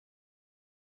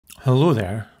Hello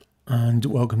there, and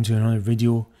welcome to another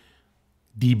video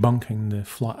debunking the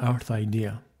flat earth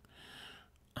idea.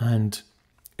 And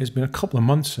it's been a couple of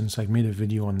months since I've made a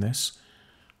video on this,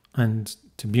 and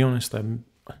to be honest, I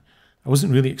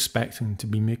wasn't really expecting to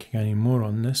be making any more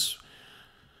on this,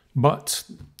 but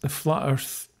the flat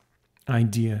earth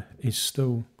idea is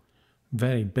still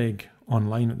very big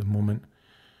online at the moment,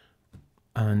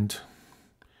 and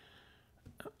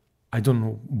I don't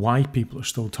know why people are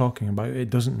still talking about it. It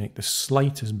doesn't make the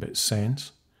slightest bit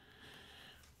sense.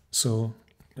 So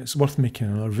it's worth making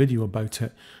another video about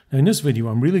it. Now in this video,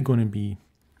 I'm really going to be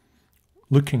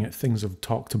looking at things I've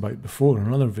talked about before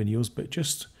in other videos, but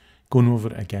just going over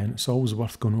it again. It's always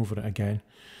worth going over it again,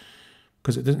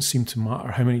 because it doesn't seem to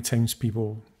matter how many times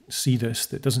people see this,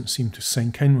 that doesn't seem to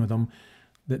sink in with them,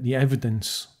 that the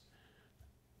evidence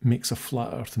makes a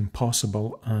flat earth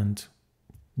impossible, and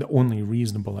the only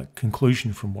reasonable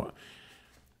conclusion from what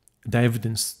the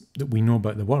evidence that we know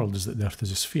about the world is that the earth is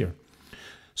a sphere.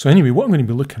 So anyway, what I'm going to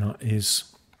be looking at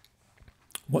is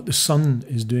what the sun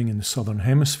is doing in the southern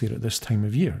hemisphere at this time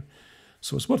of year.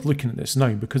 So it's worth looking at this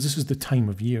now, because this is the time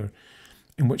of year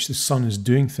in which the sun is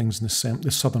doing things in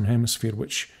the southern hemisphere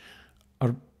which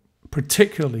are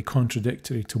particularly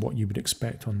contradictory to what you would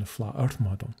expect on the flat earth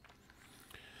model.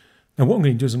 Now what I'm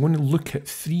going to do is I'm going to look at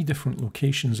 3 different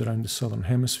locations around the southern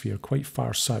hemisphere, quite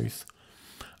far south,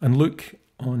 and look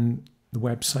on the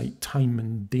website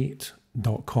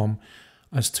timeanddate.com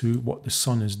as to what the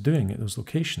sun is doing at those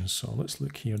locations. So let's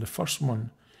look here. The first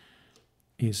one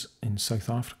is in South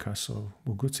Africa, so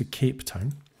we'll go to Cape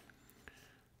Town.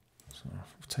 So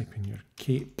I'll type in your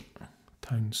Cape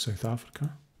Town, South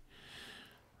Africa,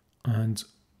 and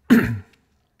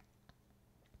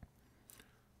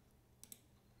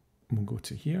we'll go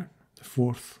to here, the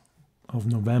 4th of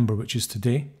November, which is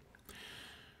today.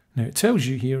 Now it tells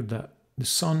you here that the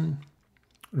sun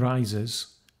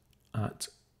rises at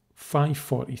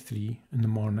 5:43 in the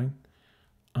morning,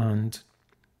 and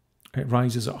it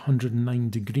rises at 109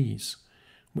 degrees,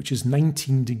 which is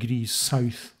 19 degrees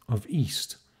south of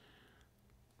east.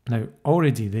 Now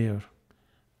already there,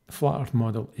 the flat earth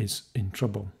model is in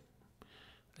trouble.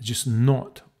 It's just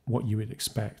not what you would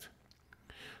expect.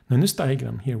 Now in this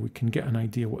diagram here, we can get an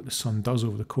idea what the sun does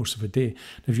over the course of a day.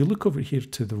 Now if you look over here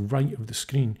to the right of the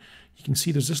screen, you can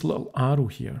see there's this little arrow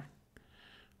here,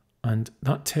 and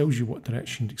that tells you what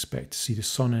direction you'd expect to see the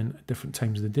sun in at different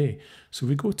times of the day. So if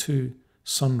we go to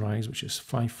sunrise, which is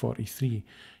 5:43,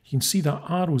 you can see that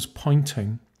arrow is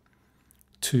pointing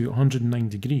to 109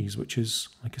 degrees, which is,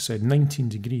 like I said, 19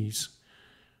 degrees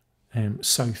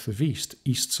south of east,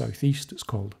 east-southeast it's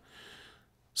called.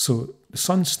 So the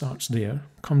sun starts there,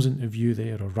 comes into view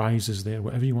there, or rises there,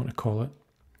 whatever you want to call it,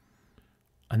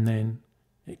 and then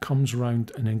it comes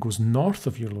round and then goes north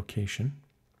of your location,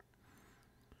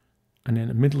 and then in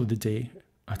the middle of the day,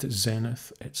 at its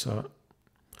zenith, it's at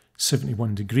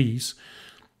 71 degrees,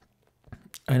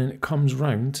 and then it comes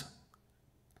round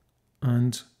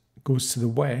and goes to the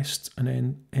west, and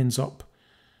then ends up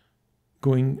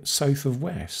going south of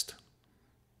west.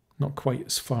 Not quite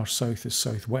as far south as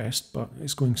southwest, but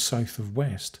it's going south of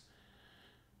west.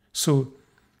 So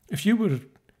if you were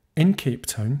in Cape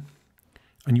Town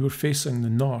and you were facing the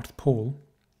North Pole,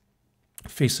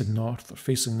 facing north or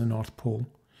facing the North Pole,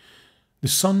 the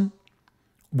sun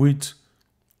would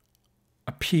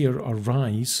appear or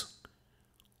rise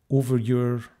over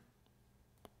your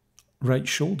right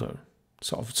shoulder,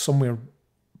 sort of somewhere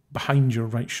behind your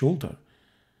right shoulder.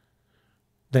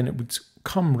 Then it would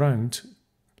come round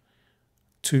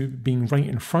to being right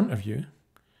in front of you,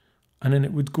 and then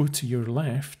it would go to your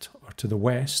left or to the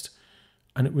west,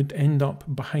 and it would end up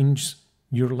behind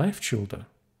your left shoulder.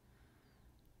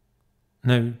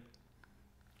 Now,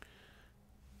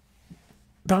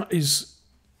 that is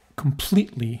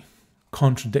completely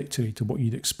contradictory to what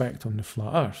you'd expect on the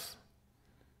flat earth.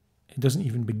 It doesn't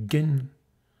even begin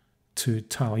to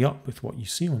tally up with what you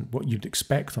see on what you'd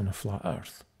expect on a flat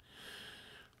earth.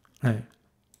 Now,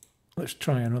 let's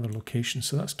try another location.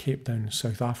 So that's Cape Town,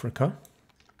 South Africa.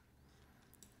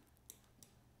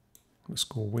 Let's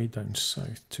go way down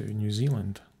south to New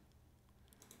Zealand.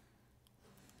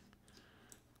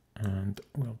 And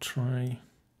we'll try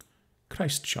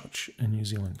Christchurch in New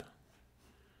Zealand.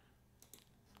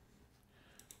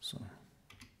 So,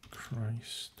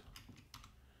 Christchurch,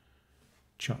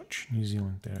 New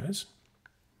Zealand, there it is.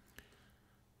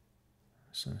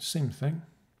 So, same thing.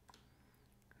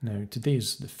 Now,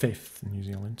 today's the 5th in New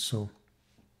Zealand, so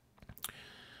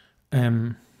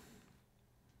it's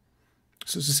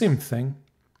the same thing.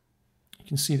 You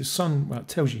can see the sun, well, it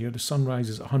tells you here, the sun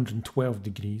rises at 112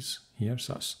 degrees here,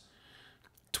 so that's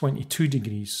 22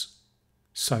 degrees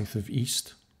south of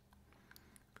east.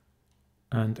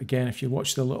 And again, if you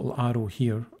watch the little arrow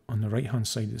here on the right hand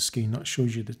side of the screen, that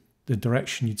shows you the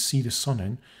direction you'd see the sun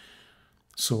in.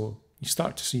 So you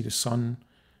start to see the sun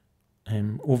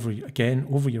over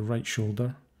your right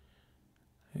shoulder.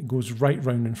 It goes right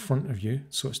round in front of you,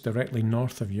 so it's directly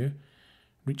north of you,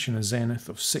 reaching a zenith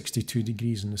of 62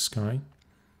 degrees in the sky.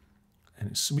 And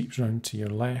it sweeps round to your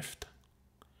left,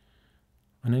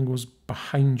 and then goes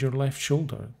behind your left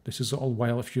shoulder. This is all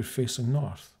while if you're facing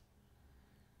north.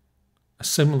 A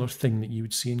similar thing that you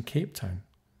would see in Cape Town.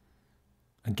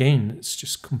 Again, it's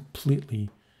just completely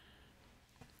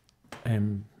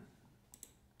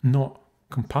not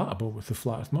compatible with the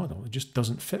flat Earth model. It just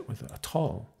doesn't fit with it at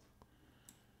all.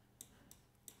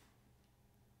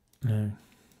 Now,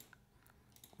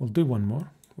 we'll do one more.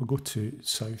 We'll go to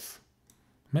South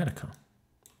America.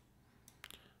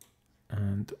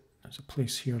 And there's a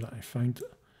place here that I found.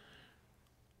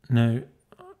 Now,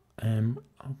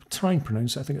 I'll try and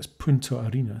pronounce it. I think it's Punta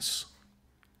Arenas.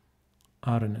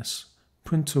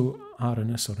 Punta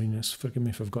Arenas. Forgive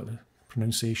me if I've got the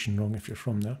pronunciation wrong if you're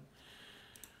from there.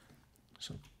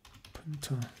 So,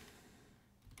 Punta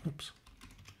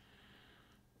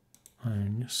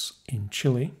Arenas in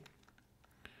Chile.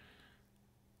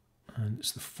 And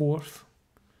it's the 4th.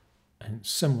 And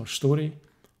similar story.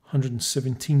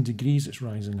 117 degrees it's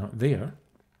rising up there.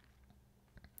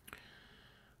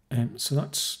 So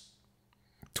that's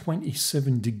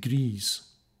 27 degrees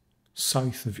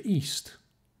south of east.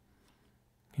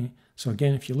 Okay. So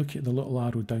again, if you look at the little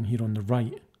arrow down here on the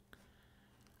right,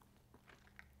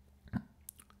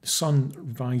 the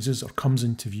sun rises or comes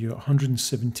into view at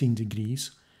 117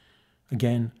 degrees.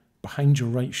 Again, behind your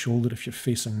right shoulder if you're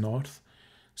facing north.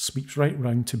 Sweeps right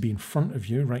round to be in front of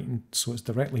you, so it's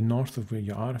directly north of where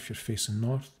you are if you're facing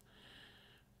north.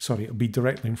 Sorry, it'll be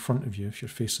directly in front of you if you're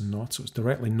facing north, so it's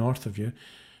directly north of you,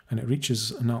 and it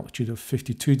reaches an altitude of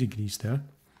 52 degrees there.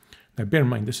 Now bear in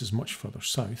mind, this is much further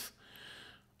south.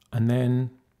 And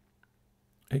then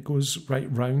it goes right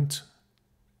round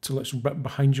till it's right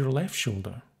behind your left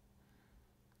shoulder.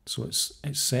 So it's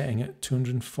setting at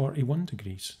 241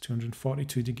 degrees,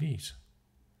 242 degrees.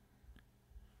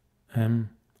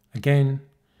 Again,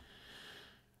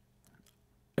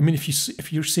 I mean,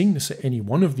 if you're seeing this at any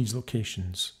one of these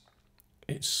locations,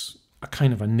 it's a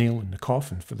kind of a nail in the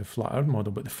coffin for the flat Earth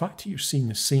model. But the fact that you're seeing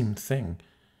the same thing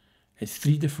at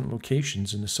 3 different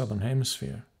locations in the southern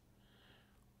hemisphere,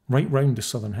 right round the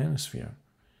southern hemisphere,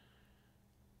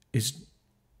 it's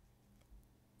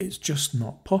just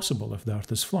not possible if the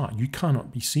Earth is flat. You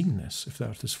cannot be seeing this if the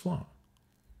Earth is flat.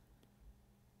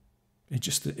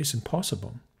 It's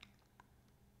impossible.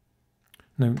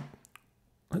 Now,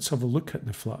 let's have a look at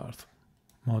the flat Earth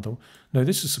model. Now,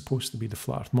 this is supposed to be the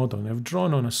flat Earth model, and I've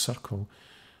drawn on a circle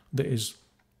that is,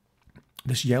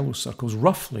 this yellow circle is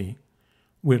roughly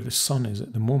where the sun is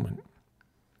at the moment.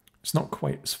 It's not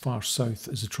quite as far south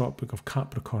as the Tropic of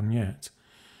Capricorn yet.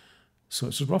 So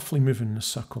it's roughly moving in a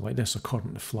circle like this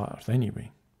according to flat Earth anyway.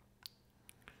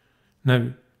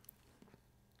 Now,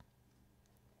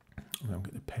 I'll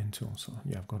get the pen tool, so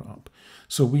yeah, I've got it up.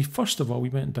 So first of all, we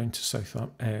went down to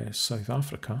South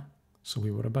Africa, so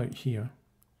we were about here,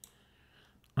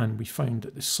 and we found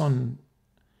that the sun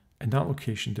in that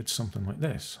location did something like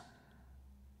this.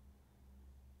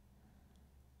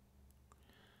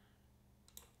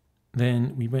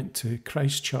 Then we went to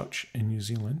Christchurch in New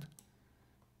Zealand,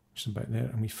 which is about there,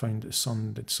 and we found that the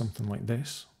sun did something like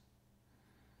this.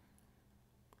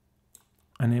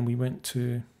 And then we went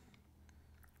to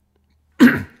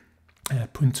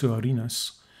Punta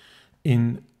Arenas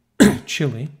in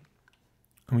Chile,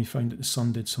 and we found that the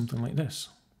sun did something like this.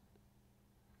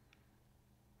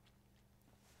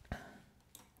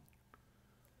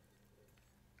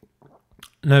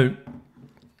 Now,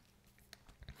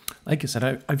 like I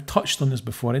said, I've touched on this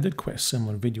before. I did quite a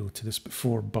similar video to this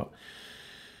before, but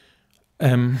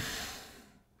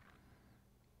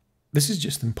this is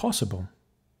just impossible.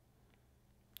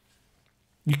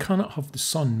 You cannot have the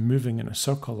sun moving in a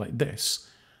circle like this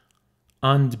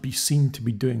and be seen to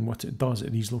be doing what it does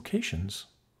at these locations.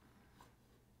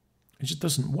 It just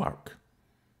doesn't work.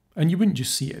 And you wouldn't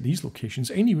just see it at these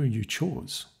locations. Anywhere you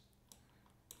chose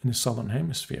in the southern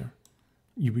hemisphere,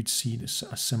 you would see a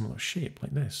similar shape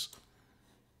like this.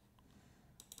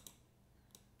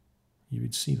 You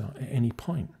would see that at any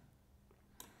point.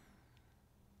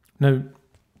 Now,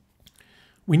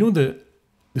 we know that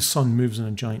the sun moves in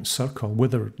a giant circle,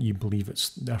 whether you believe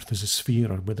the Earth is a sphere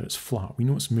or whether it's flat. We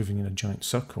know it's moving in a giant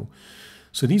circle.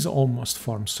 So these all must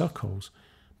form circles,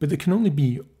 but they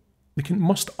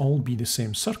must all be the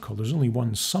same circle. There's only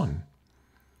one sun.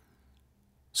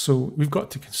 So we've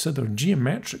got to consider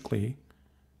geometrically,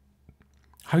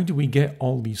 how do we get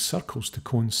all these circles to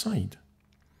coincide?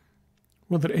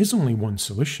 Well, there is only one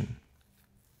solution,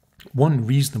 one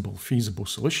reasonable, feasible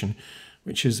solution,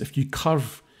 which is if you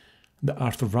curve the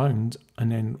Earth around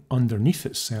and then underneath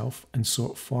itself, and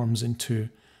so it forms into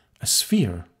a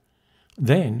sphere,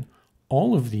 then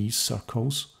all of these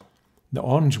circles, the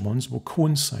orange ones, will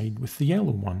coincide with the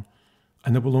yellow one,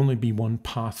 and there will only be one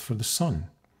path for the sun.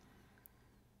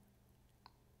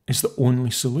 It's the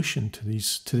only solution to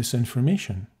this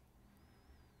information.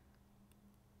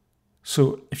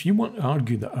 So if you want to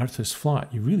argue that Earth is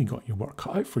flat, you really got your work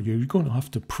cut out for you. You're going to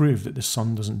have to prove that the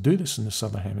sun doesn't do this in the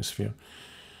southern hemisphere.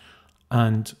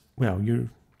 And, well, you're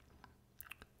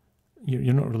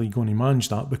not really going to manage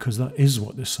that, because that is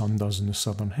what the sun does in the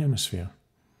southern hemisphere.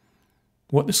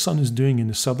 What the sun is doing in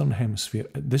the southern hemisphere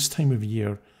at this time of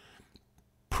year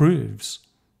proves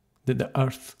that the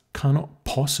Earth cannot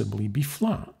possibly be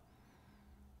flat,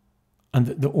 and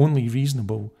that the only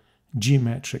reasonable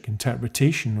geometric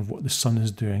interpretation of what the sun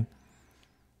is doing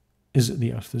is that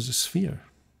the Earth is a sphere,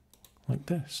 like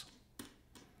this.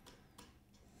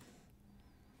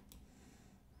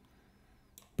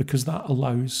 Because that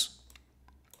allows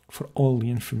for all the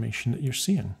information that you're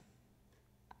seeing.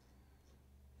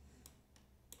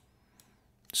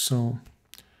 So,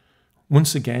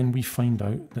 once again, we find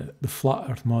out that the flat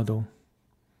Earth model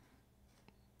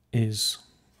is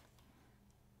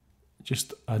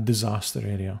just a disaster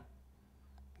area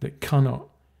that cannot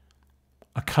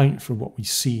account for what we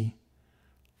see,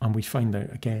 and we find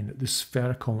out again that the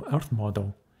spherical Earth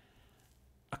model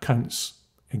accounts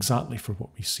exactly for what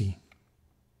we see.